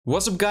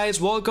What's up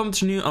guys, welcome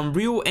to new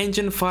Unreal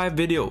Engine 5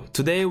 video.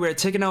 Today we're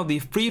checking out the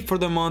free for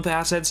the month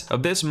assets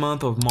of this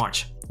month of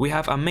March. We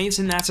have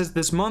amazing assets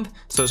this month,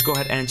 so let's go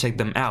ahead and check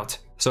them out.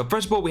 So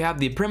first of all, we have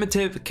the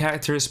primitive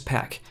characters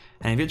pack.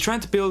 And if you're trying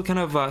to build kind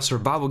of a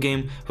survival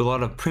game with a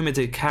lot of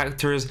primitive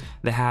characters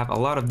that have a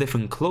lot of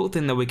different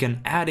clothing that we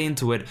can add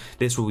into it,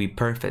 this will be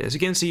perfect. As you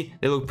can see,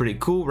 they look pretty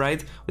cool,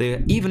 right?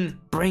 They even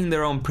bring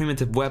their own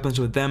primitive weapons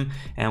with them,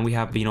 and we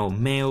have,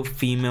 male,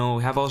 female.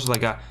 We have also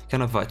like a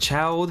kind of a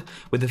child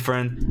with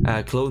different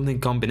clothing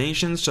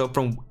combinations. So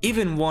from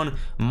even one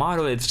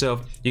model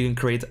itself, you can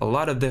create a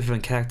lot of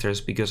different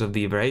characters because of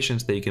the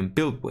variations that you can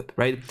build with,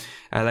 right?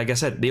 Like I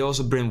said, they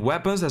also bring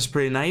weapons. That's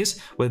pretty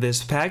nice with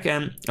this pack,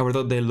 and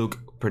although they look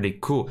pretty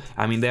cool.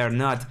 I mean, they are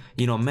not,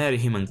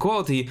 meta-human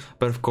quality,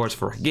 but of course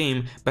for a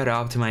game, better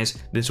optimized,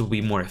 this will be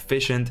more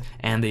efficient,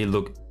 and they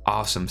look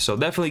awesome. So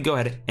definitely go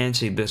ahead and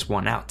check this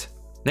one out.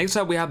 Next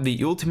up, we have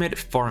the ultimate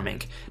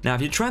farming. Now,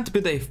 if you're trying to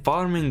build a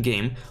farming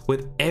game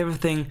with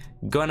everything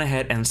gone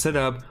ahead and set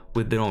up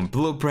with their own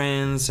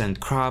blueprints and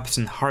crops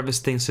and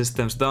harvesting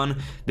systems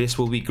done, this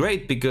will be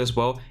great because,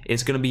 well,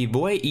 it's gonna be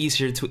way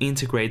easier to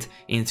integrate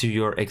into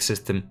your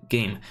existing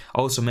game.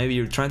 Also, maybe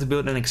you're trying to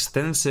build an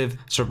extensive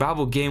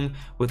survival game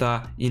with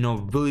a,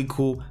 really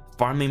cool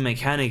farming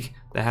mechanic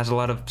that has a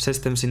lot of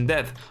systems in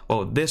depth.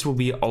 Well, this will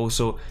be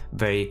also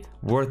very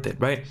worth it,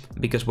 right?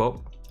 Because,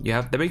 well, you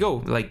have, there we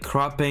go, like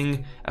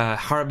cropping,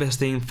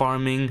 harvesting,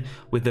 farming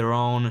with their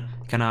own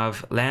kind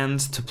of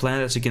lands to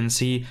plant, as you can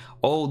see,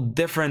 all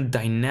different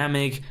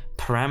dynamic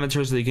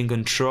parameters that you can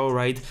control,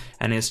 right?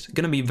 And it's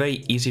gonna be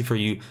very easy for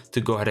you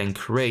to go ahead and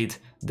create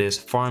this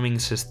farming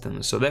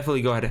system. So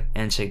definitely go ahead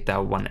and check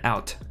that one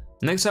out.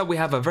 Next up, we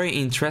have a very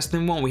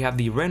interesting one. We have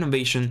the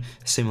Renovation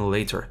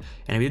Simulator.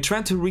 And if you're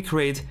trying to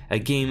recreate a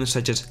game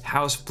such as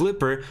House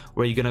Flipper,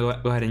 where you're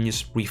gonna go ahead and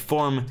just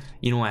reform,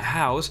 a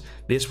house,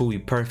 this will be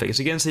perfect. As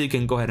you can see, you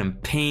can go ahead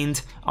and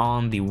paint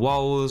on the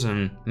walls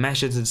and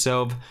meshes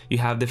itself. You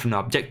have different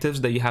objectives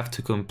that you have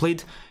to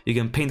complete. You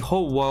can paint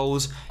whole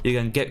walls. You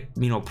can get,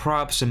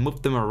 props and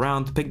move them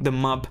around, pick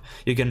them up.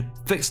 You can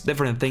fix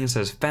different things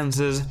as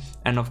fences.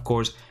 And of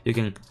course, you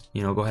can,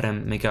 go ahead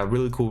and make a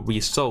really cool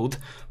result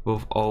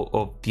with all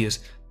of these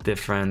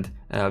different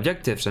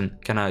objectives and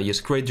kind of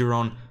just create your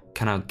own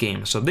kind of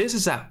game. So this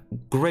is a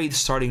great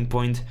starting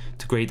point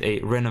to create a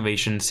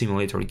renovation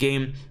simulator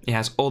game. It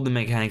has all the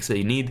mechanics that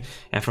you need,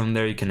 and from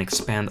there you can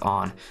expand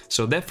on.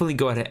 So definitely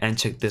go ahead and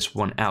check this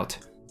one out.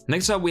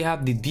 Next up, we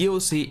have the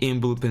DLC in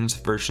Blueprints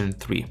version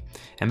 3,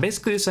 and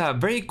basically it's a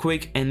very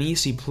quick and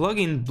easy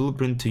plugin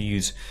blueprint to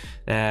use.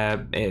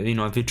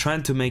 If you're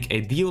trying to make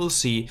a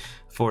DLC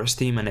for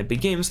Steam and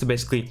Epic Games, to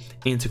basically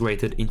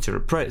integrate it into your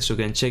project, so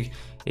you can check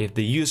if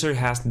the user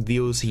has the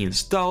DLC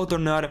installed or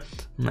not,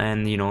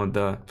 and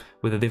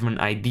with the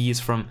different IDs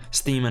from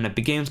Steam and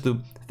Epic Games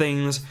do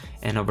things,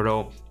 and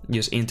overall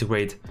just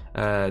integrate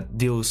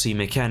DLC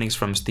mechanics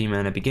from Steam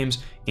and Epic Games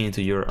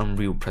into your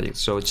Unreal project.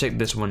 So check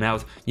this one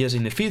out, yes,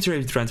 in the future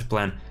if you're trying to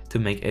plan to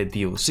make a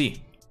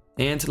DLC.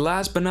 And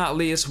last but not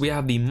least, we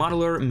have the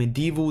modular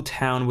medieval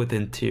town with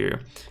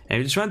interior. And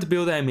if you're trying to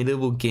build a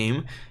medieval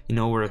game,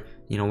 where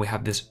we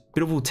have this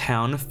beautiful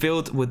town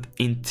filled with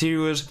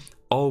interiors,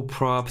 all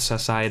props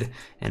aside,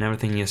 and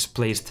everything is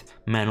placed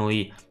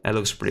manually. That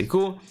looks pretty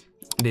cool.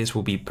 This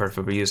will be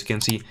perfect for you. As you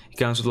can see, it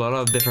comes with a lot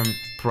of different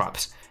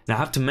props. Now I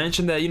have to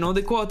mention that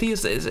the quality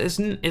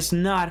is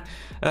not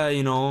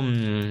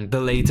the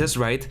latest,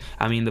 right?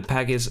 I mean, the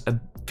pack is a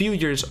few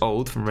years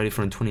old, from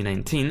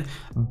 2019,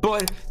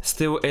 but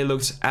still it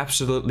looks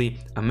absolutely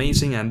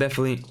amazing. And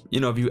definitely,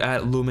 if you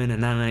add lumen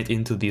and nanite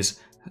into this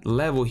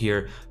level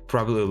here,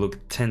 probably look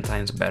 10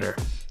 times better.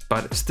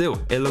 But still,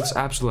 it looks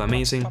absolutely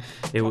amazing.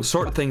 It will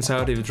sort things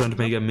out if you're trying to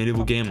make a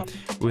medieval game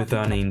with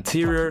an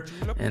interior,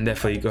 and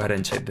definitely go ahead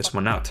and check this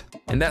one out.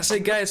 And that's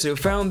it guys, if you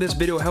found this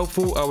video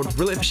helpful, I would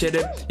really appreciate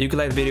it if you could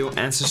like the video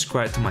and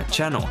subscribe to my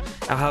channel.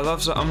 I have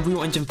lots of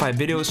Unreal Engine 5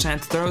 videos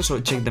and tutorials, so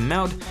check them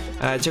out.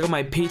 Check out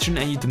my Patreon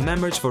and YouTube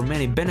members for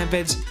many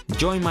benefits.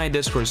 Join my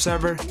Discord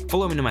server,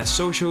 follow me on my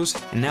socials,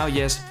 and now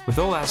yes, with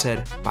all that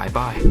said, bye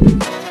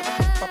bye.